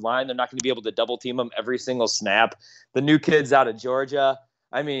defensive line. They're not going to be able to double team him every single snap. The new kids out of Georgia,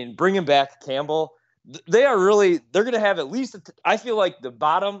 I mean, bringing back Campbell, they're going to have at least, I feel like the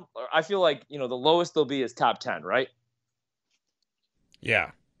bottom, or I feel like, the lowest they'll be is top 10, right? Yeah.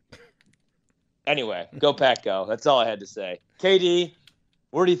 Anyway, go Pack, go. That's all I had to say. KD,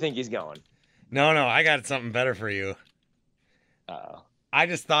 where do you think he's going? No, I got something better for you. Uh-oh. I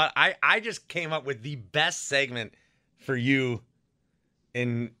just thought I just came up with the best segment for you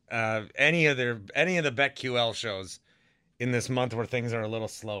in any of the BetQL shows in this month where things are a little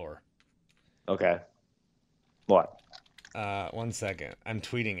slower. Okay. What? 1 second. I'm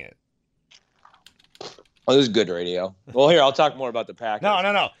tweeting it. Oh, this is good radio. Well, here, I'll talk more about the Packers.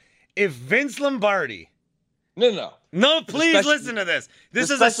 No. If Vince Lombardi... No, please listen to this. This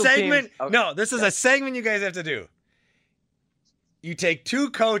is a segment... Okay. No, this is a segment you guys have to do. You take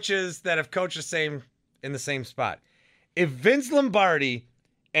 2 coaches that have coached in the same spot. If Vince Lombardi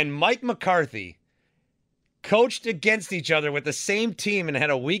and Mike McCarthy coached against each other with the same team and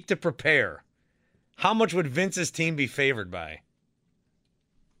had a week to prepare, how much would Vince's team be favored by?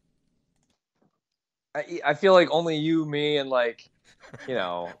 I feel like only you, me, and the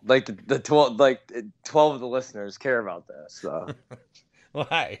 12 of the listeners care about this. So.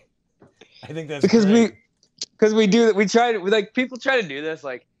 Why? I think that's because great. People try to do this.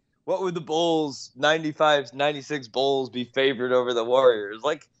 Like, what would the Bulls 95, 96 Bulls be favored over the Warriors?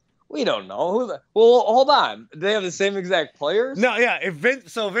 Like, we don't know. Well, hold on. Do they have the same exact players? No, yeah.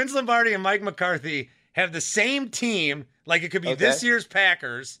 Vince Lombardi and Mike McCarthy have the same team. Like, it could be this year's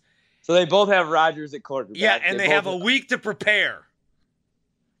Packers. So they both have Rodgers at quarterback. Yeah, and they have a week to prepare.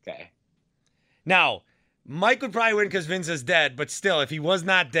 Okay. Now, Mike would probably win because Vince is dead, but still, if he was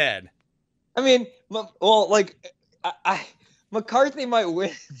not dead. I mean, McCarthy might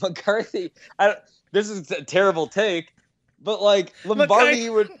win. McCarthy, this is a terrible take, but Lombardi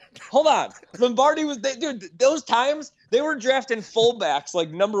would. Hold on, Lombardi was dude. Those times they were drafting fullbacks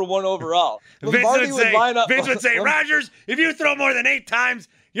like number 1 overall. Lombardi would line up. Vince would say, Rodgers, if you throw more than 8 times,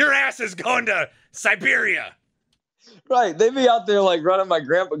 your ass is going to Siberia. Right, they'd be out there running my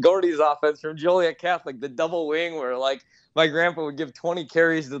grandpa Gordy's offense from Joliet Catholic, the double wing, where my grandpa would give 20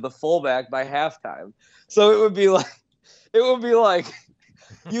 carries to the fullback by halftime. So it would be like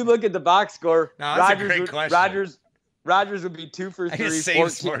you look at the box score. No, that's a great question. Rodgers would be 2 for 3.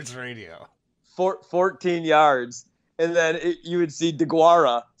 Save sports radio. 14 yards, and then you would see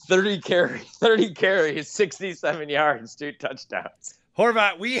DeGuara 30 carries, 67 yards, 2 touchdowns.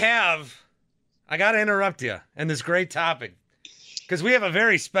 Horvat, I got to interrupt you and this great topic because we have a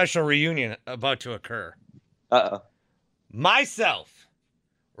very special reunion about to occur. Uh-oh. Myself,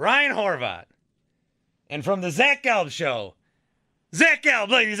 Ryan Horvat, and from the Zach Gelb Show, Zach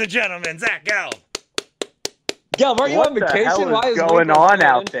Gelb, ladies and gentlemen, Zach Gelb. Gelb, are you what on vacation? What Why is going Winkler on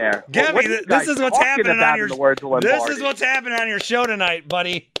out in? there? Gabby, this is what's happening on your This is what's happening on your show tonight,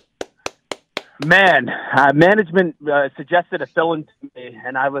 buddy. Man, management suggested a fill-in to me,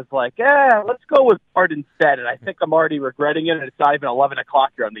 and I was like, "Yeah, let's go with Bart instead." And I think I'm already regretting it. And it's not even 11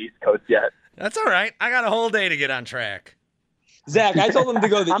 o'clock here on the East Coast yet. That's all right. I got a whole day to get on track. Zach, I told him to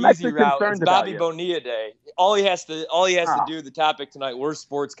go the I'm easy actually route. It's concerned about Bobby you. Bonilla Day. All he has to do, the topic tonight, worst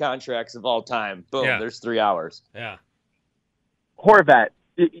sports contracts of all time. Boom, Yeah. there's 3 hours. Yeah. Horvat,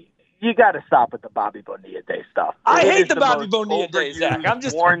 you got to stop with the Bobby Bonilla Day stuff. I It hate is the Bobby most Bonilla Day, Zach. I'm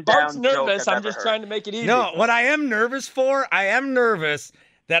just worn Bart's down joke nervous. I've I'm just ever trying to make it easy. No, what I am nervous for, I am nervous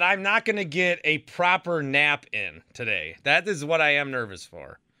that I'm not going to get a proper nap in today. That is what I am nervous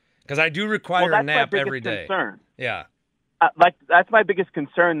for. Because I do require a nap every day. Concern. Yeah. That's my biggest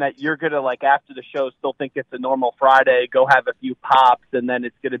concern, that you're going to, like, after the show, still think it's a normal Friday, go have a few pops, and then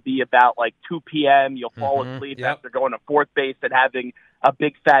it's going to be about, like, 2 p.m. You'll fall asleep after going to fourth base and having a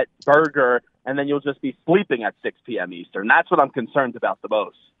big fat burger, and then you'll just be sleeping at 6 p.m. Eastern. That's what I'm concerned about the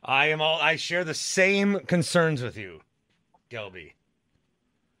most. I share the same concerns with you, Gelby.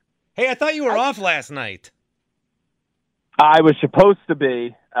 Hey, I thought you were off last night. I was supposed to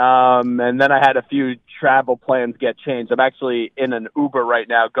be, and then I had a few travel plans get changed. I'm actually in an Uber right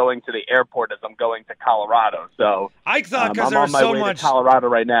now going to the airport as I'm going to Colorado. So I thought because I'm there on was my so way much to Colorado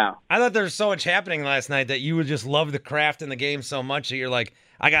right now. I thought there was so much happening last night that you would just love the craft and the game so much that you're like,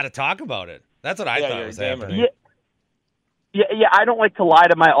 I got to talk about it. That's what I thought was happening. Yeah, I don't like to lie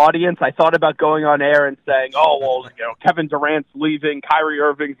to my audience. I thought about going on air and saying, "Oh, well, Kevin Durant's leaving, Kyrie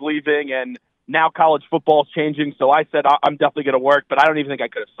Irving's leaving, and now college football's changing." So I said, I'm definitely going to work, but I don't even think I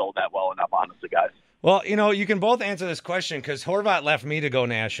could have sold that well enough, honestly, guys. Well, you can both answer this question because Horvat left me to go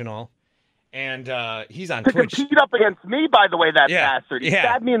national, and he's on Twitch. To compete up against me, by the way, that bastard. He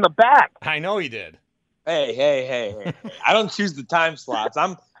stabbed me in the back. I know he did. Hey. I don't choose the time slots.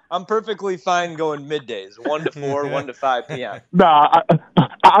 I'm perfectly fine going middays, 1 to 4, 1 to 5 p.m. No,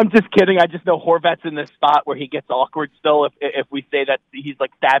 I'm just kidding. I just know Horvat's in this spot where he gets awkward still if we say that he's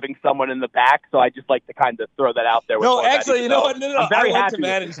like stabbing someone in the back. So I just like to kind of throw that out there. With No, Horvat, actually, you know what? No. I'm very I went happy to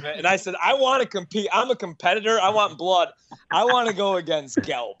management and I said, I want to compete. I'm a competitor. I want blood. I want to go against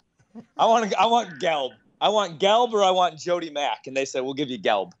Gelb. I want Gelb. I want Gelb or I want Jody Mack. And they said, we'll give you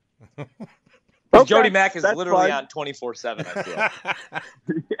Gelb. Okay, Jody Mack is literally fine. on 24/7, I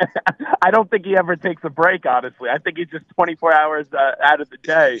feel. I don't think he ever takes a break, honestly. I think he's just 24 hours out of the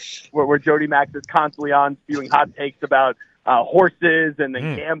day where Jody Mack is constantly on spewing hot takes about horses and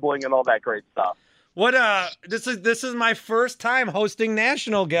then gambling and all that great stuff. What this is my first time hosting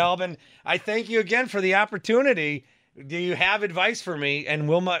National, Gelb, and I thank you again for the opportunity. Do you have advice for me, and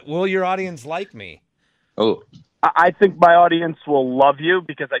will your audience like me? Oh, I think my audience will love you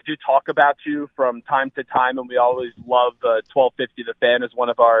because I do talk about you from time to time, and we always love 1250 The Fan as one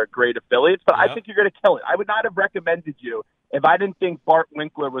of our great affiliates. But I think you're going to kill it. I would not have recommended you if I didn't think Bart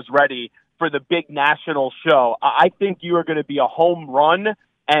Winkler was ready for the big national show. I think you are going to be a home run,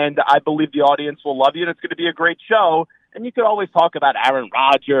 and I believe the audience will love you, and it's going to be a great show. And you could always talk about Aaron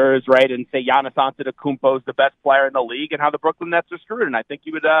Rodgers, right, and say Giannis Antetokounmpo is the best player in the league and how the Brooklyn Nets are screwed. And I think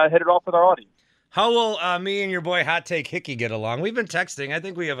you would hit it off with our audience. How will me and your boy Hot Take Hickey get along? We've been texting. I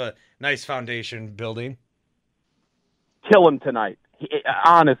think we have a nice foundation building. Kill him tonight.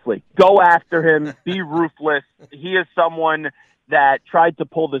 Honestly, go after him. Be ruthless. He is someone that tried to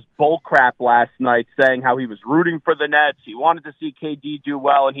pull this bull crap last night saying how he was rooting for the Nets. He wanted to see KD do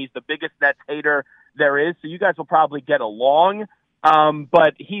well, and he's the biggest Nets hater there is. So you guys will probably get along.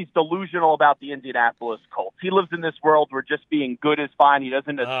 But he's delusional about the Indianapolis Colts. He lives in this world where just being good is fine. He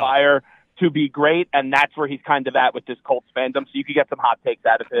doesn't aspire to be great, and that's where he's kind of at with this Colts fandom. So you could get some hot takes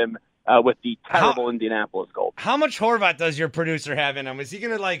out of him with the terrible Indianapolis Colts. How much Horvat does your producer have in him? Is he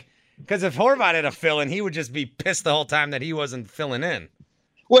going to because if Horvat had a fill-in, he would just be pissed the whole time that he wasn't filling in.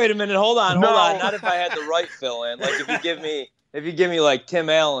 Wait a minute, hold on. Not if I had the right fill-in. Like if you give me like Tim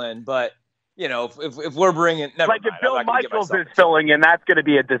Allen, but if we're bringing if Bill Michaels is filling in, that's going to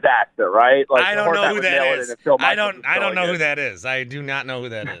be a disaster, right? Like I don't know who that is. I don't know who that is. I do not know who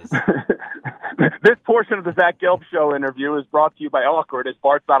that is. This portion of the Zach Gelb Show interview is brought to you by Awkward, as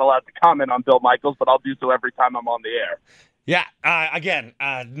Bart's not allowed to comment on Bill Michaels, but I'll do so every time I'm on the air. Yeah, again,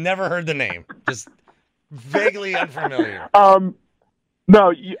 never heard the name. Just vaguely unfamiliar.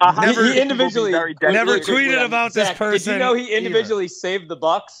 No, he individually never tweeted about this person. Did you know he individually saved the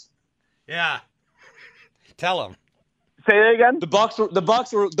Bucks? Yeah. Tell him. Say that again. The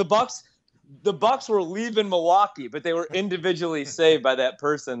Bucks were leaving Milwaukee, but they were individually saved by that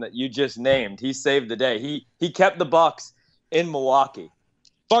person that you just named. He saved the day. He kept the Bucks in Milwaukee.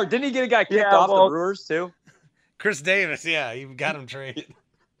 Bart, didn't he get a guy kicked off the Brewers too? Chris Davis, yeah, you got him traded.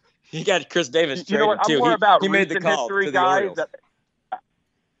 You got Chris Davis traded, You know what? I'm too. more about he made the recent call history, to the guys. Orioles.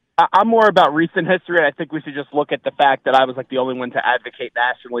 I'm more about recent history, and I think we should just look at the fact that I was like the only one to advocate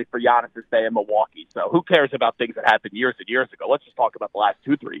nationally for Giannis to stay in Milwaukee. So who cares about things that happened years and years ago? Let's just talk about the last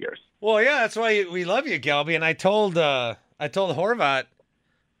 2-3 years. Well, yeah, that's why we love you, Gelby. And I told Horvat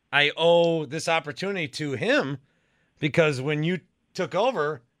I owe this opportunity to him because when you took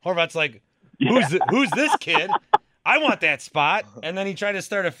over, Horvat's like, who's this kid? I want that spot. And then he tried to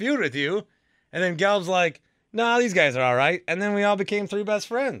start a feud with you. And then Gelb's like, no, these guys are all right. And then we all became three best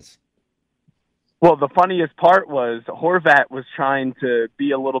friends. Well, the funniest part was Horvat was trying to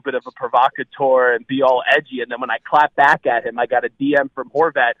be a little bit of a provocateur and be all edgy. And then when I clapped back at him, I got a DM from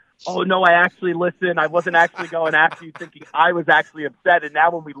Horvat. Oh, no, I actually listened. I wasn't actually going after you thinking I was actually upset. And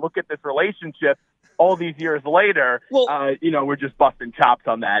now when we look at this relationship all these years later, we're just busting chops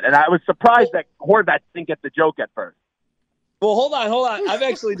on that. And I was surprised that Horvat didn't get the joke at first. Well, hold on. I've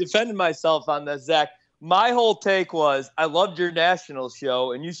actually defended myself on this, Zach. My whole take was I loved your national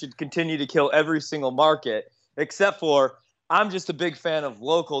show, and you should continue to kill every single market, except for I'm just a big fan of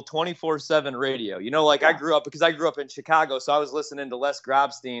local 24/7 radio. You know, like I grew up in Chicago, so I was listening to Les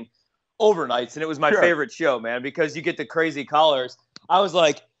Grobstein overnights, and it was my favorite show, man, because you get the crazy callers. I was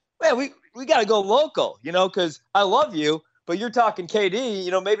like, man, we got to go local, you know, because I love you, but you're talking KD, you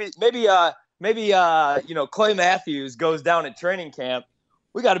know, maybe Clay Matthews goes down at training camp.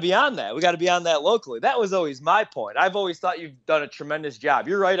 We got to be on that. We got to be on that locally. That was always my point. I've always thought you've done a tremendous job.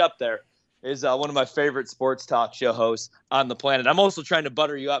 You're right up there as one of my favorite sports talk show hosts on the planet. I'm also trying to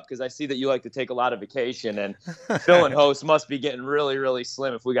butter you up because I see that you like to take a lot of vacation, and fill-in hosts must be getting really, really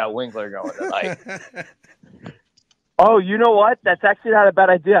slim if we got Winkler going tonight. Oh, you know what? That's actually not a bad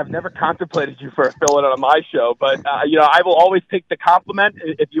idea. I've never contemplated you for a fill-in on my show, but I will always take the compliment.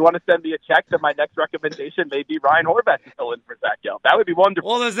 If you want to send me a check, then my next recommendation may be Ryan Horvat to fill in for Zach Gelb. That would be wonderful.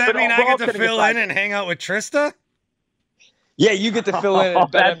 Well, does that mean I get to fill in and hang out with Trista? Yeah, you get to fill in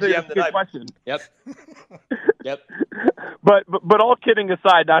at BetMGM tonight. Question. Yep. But all kidding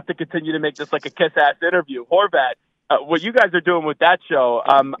aside, not to continue to make this like a kiss-ass interview, Horvat, what you guys are doing with that show,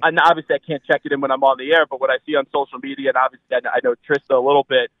 and obviously I can't check it in when I'm on the air, but what I see on social media, and obviously I know Trista a little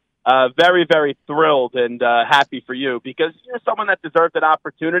bit, very, very thrilled and happy for you because you're someone that deserved an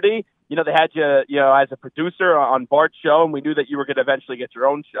opportunity. You know, they had you as a producer on Bart's show, and we knew that you were going to eventually get your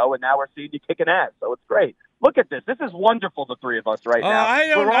own show, and now we're seeing you kicking ass. So it's great. Look at this. This is wonderful, the three of us right now. I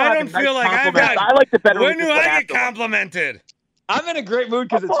don't feel like I've got... I like the better. When do I get complimented? I'm in a great mood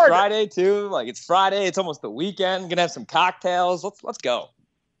because it's Friday, too. Like, it's Friday. It's almost the weekend. Going to have some cocktails. Let's go.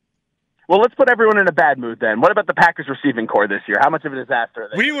 Well, let's put everyone in a bad mood then. What about the Packers receiving core this year? How much of a disaster are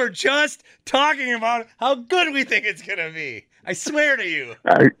they? We were just talking about how good we think it's going to be. I swear to you.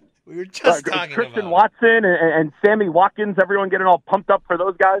 We were just talking Christian about Watson and Sammy Watkins, everyone getting all pumped up for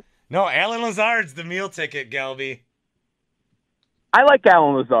those guys? No, Alan Lazard's the meal ticket, Gelby. I like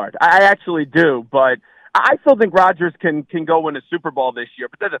Alan Lazard. I actually do, but I still think Rodgers can go win a Super Bowl this year,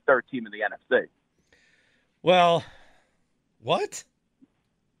 but they're the third team in the NFC. Well, what?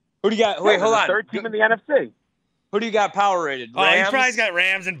 Who do you got? Wait, hold on. Third team in the NFC. Who do you got power rated? Oh, he's probably got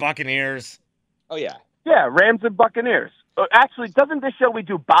Rams and Buccaneers. Oh, yeah. Yeah, Rams and Buccaneers. Actually, doesn't this show we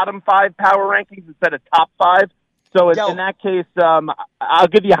do bottom 5 power rankings instead of top 5? So in that case, I'll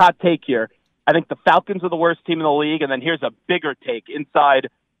give you a hot take here. I think the Falcons are the worst team in the league, and then here's a bigger take inside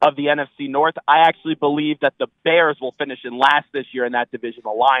of the NFC North. I actually believe that the Bears will finish in last this year in that division. The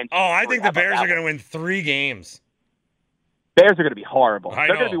Lions. Oh, I think the Bears are going to win 3 games. Bears are going to be horrible. They're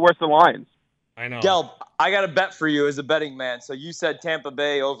going to be worse than Lions. I know. Gelb, I got a bet for you as a betting man. So you said Tampa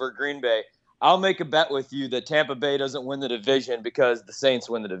Bay over Green Bay. I'll make a bet with you that Tampa Bay doesn't win the division because the Saints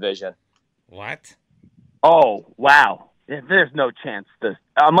win the division. What? Oh, wow. There's no chance.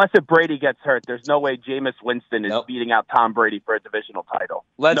 Unless if Brady gets hurt, there's no way Jameis Winston is beating out Tom Brady for a divisional title.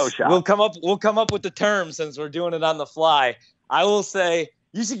 No shot. We'll come up with the terms since we're doing it on the fly. I will say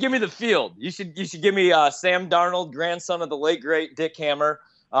you should give me the field. You should give me Sam Darnold, grandson of the late great Dick Hammer,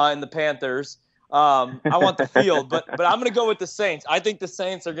 in the Panthers. I want the field, but I'm going to go with the Saints. I think the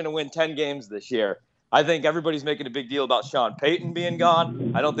Saints are going to win 10 games this year. I think everybody's making a big deal about Sean Payton being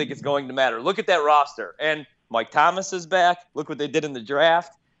gone. I don't think it's going to matter. Look at that roster. And Mike Thomas is back. Look what they did in the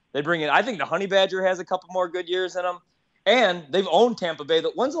draft. They bring in, I think the Honey Badger has a couple more good years in them. And they've owned Tampa Bay.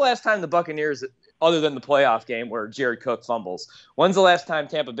 When's the last time the Buccaneers, other than the playoff game where Jared Cook fumbles, when's the last time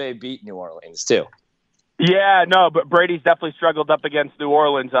Tampa Bay beat New Orleans, too? Yeah, no, but Brady's definitely struggled up against New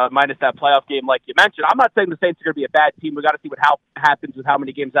Orleans, minus that playoff game like you mentioned. I'm not saying the Saints are going to be a bad team. We've got to see what happens with how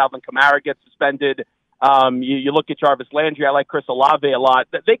many games Alvin Kamara gets suspended. You look at Jarvis Landry. I like Chris Olave a lot.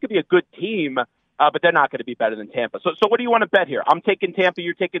 They could be a good team. but they're not going to be better than Tampa. So what do you want to bet here? I'm taking Tampa.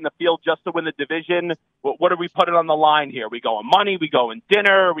 You're taking the field just to win the division. What are we putting on the line here? We going money? We going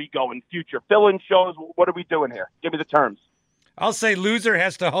dinner? We going future fill-in shows? What are we doing here? Give me the terms. I'll say loser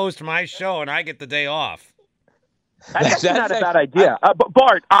has to host my show, and I get the day off. That's not a bad idea. But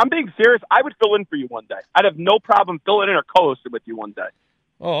Bart, I'm being serious. I would fill in for you one day. I'd have no problem filling in or co-hosting with you one day.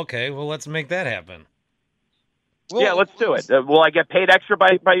 Oh, okay. Well, let's make that happen. Yeah, let's do it. Will I get paid extra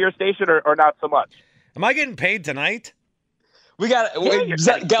by your station or not so much? Am I getting paid tonight? We got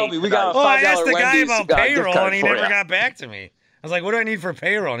Gelby. We got. Oh, I asked the guy about payroll, and he never got back to me. I was like, "What do I need for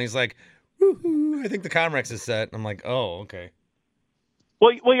payroll?" And he's like, "Woo-hoo, I think the Comrex is set." And I'm like, "Oh, okay."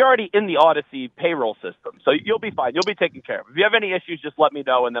 Well, you're already in the Odyssey payroll system, so you'll be fine. You'll be taken care of. If you have any issues, just let me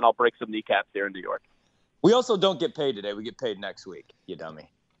know, and then I'll break some kneecaps here in New York. We also don't get paid today. We get paid next week. You dummy.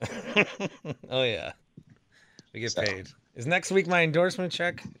 Oh yeah. We get paid. Is next week my endorsement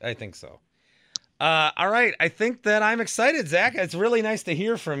check? I think so. All right. I think that I'm excited, Zach. It's really nice to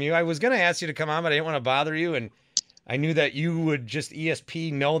hear from you. I was going to ask you to come on, but I didn't want to bother you. And I knew that you would just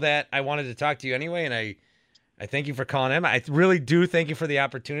ESP know that I wanted to talk to you anyway. And I thank you for calling in. I really do thank you for the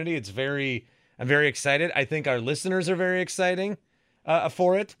opportunity. I'm very excited. I think our listeners are very exciting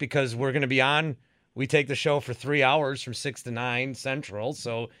for it because we're going to be on. We take the show for 3 hours from 6 to 9 Central.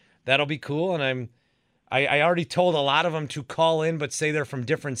 So that'll be cool. And I already told a lot of them to call in, but say they're from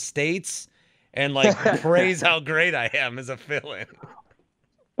different states and like praise how great I am as a fill-in.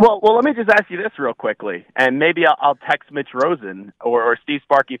 Well, let me just ask you this real quickly, and maybe I'll text Mitch Rosen or Steve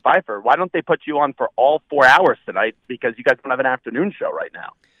Sparky Pfeiffer. Why don't they put you on for all 4 hours tonight? Because you guys don't have an afternoon show right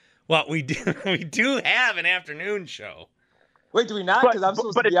now. Well, we do have an afternoon show. Wait, do we not? Because I'm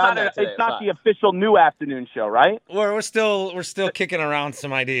supposed to be on that today. It's not the official new afternoon show, right? We're still kicking around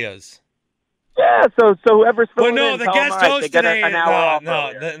some ideas. Yeah, so whoever's filling in, the guest host today.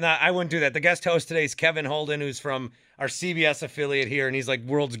 No, I wouldn't do that. The guest host today is Kevin Holden, who's from our CBS affiliate here, and he's like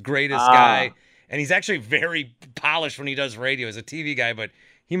world's greatest guy. And he's actually very polished when he does radio as a TV guy, but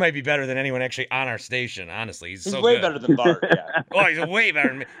he might be better than anyone actually on our station. Honestly, he's so way good. better than Bart. Yeah. Oh, he's way better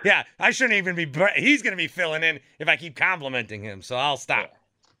than me. Yeah, I shouldn't even be. He's going to be filling in if I keep complimenting him. So I'll stop.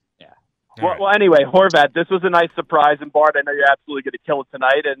 Well, anyway, Horvat, this was a nice surprise. And Bart, I know you're absolutely going to kill it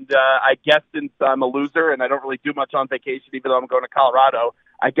tonight. And I guess since I'm a loser and I don't really do much on vacation, even though I'm going to Colorado,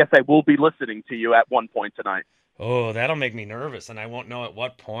 I guess I will be listening to you at one point tonight. Oh, that'll make me nervous, and I won't know at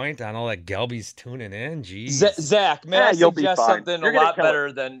what point. I know that Gelby's tuning in. Jeez. Zach, may I suggest something a lot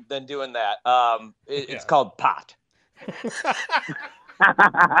better than doing that? It's called pot.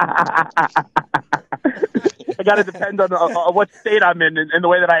 I got to depend on what state I'm in and the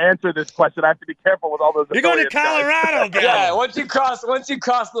way that I answer this question. I have to be careful with all those. You're going to Colorado, guys. Yeah, once you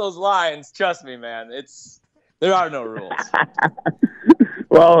cross those lines, trust me, man. There are no rules.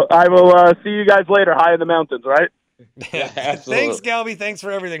 Well, I will see you guys later, high in the mountains, right? Yeah, absolutely. Thanks, Gelby. Thanks for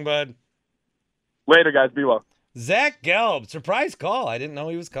everything, bud. Later, guys. Be well. Zach Gelb, surprise call. I didn't know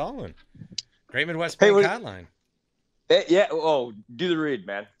he was calling. Great Midwest Bank Hotline. Yeah. Oh, do the read,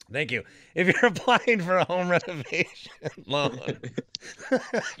 man. Thank you. If you're applying for a home renovation loan,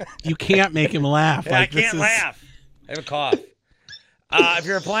 you can't make him laugh. I can't laugh. I have a cough. If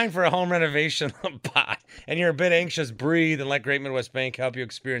you're applying for a home renovation and you're a bit anxious, breathe and let Great Midwest Bank help you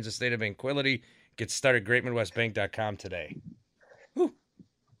experience a state of tranquility. Get started at greatmidwestbank.com today. Whew.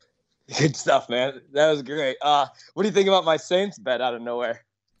 Good stuff, man. That was great. What do you think about my Saints bet out of nowhere?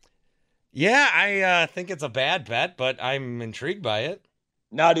 Yeah, I think it's a bad bet, but I'm intrigued by it.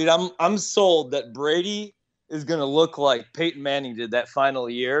 No, dude, I'm sold that Brady is going to look like Peyton Manning did that final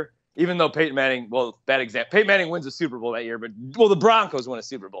year. Even though Peyton Manning, bad example. Peyton Manning wins a Super Bowl that year, but the Broncos won a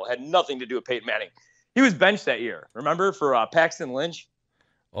Super Bowl. It had nothing to do with Peyton Manning. He was benched that year. Remember for Paxton Lynch?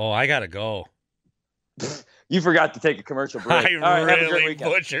 Oh, I gotta go. You forgot to take a commercial break. I really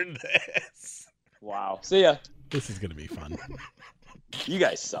butchered this. Wow. See ya. This is gonna be fun. You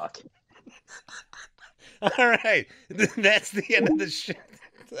guys suck. All right, that's the end of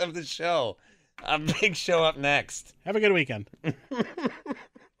the show. A big show up next. Have a good weekend.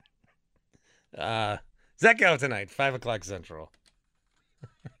 Zach out tonight, 5:00 Central.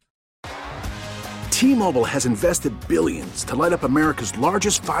 T-Mobile has invested billions to light up America's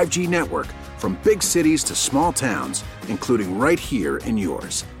largest 5G network, from big cities to small towns, including right here in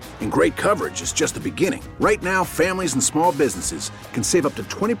yours. And great coverage is just the beginning. Right now, families and small businesses can save up to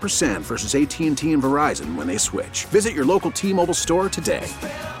 20% versus AT&T and Verizon when they switch. Visit your local T-Mobile store today.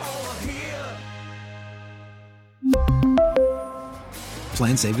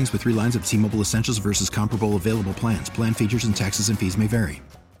 Plan savings with 3 lines of T-Mobile Essentials versus comparable available plans. Plan features and taxes and fees may vary.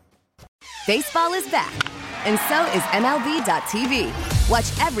 Baseball is back, and so is MLB.tv.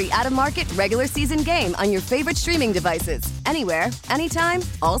 Watch every out-of-market, regular season game on your favorite streaming devices, anywhere, anytime,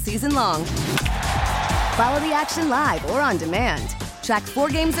 all season long. Follow the action live or on demand. Track 4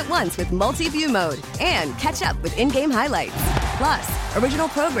 games at once with multi-view mode and catch up with in-game highlights. Plus, original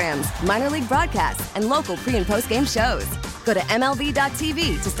programs, minor league broadcasts, and local pre- and post-game shows. Go to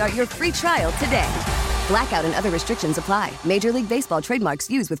MLB.tv to start your free trial today. Blackout and other restrictions apply. Major League Baseball trademarks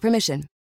used with permission.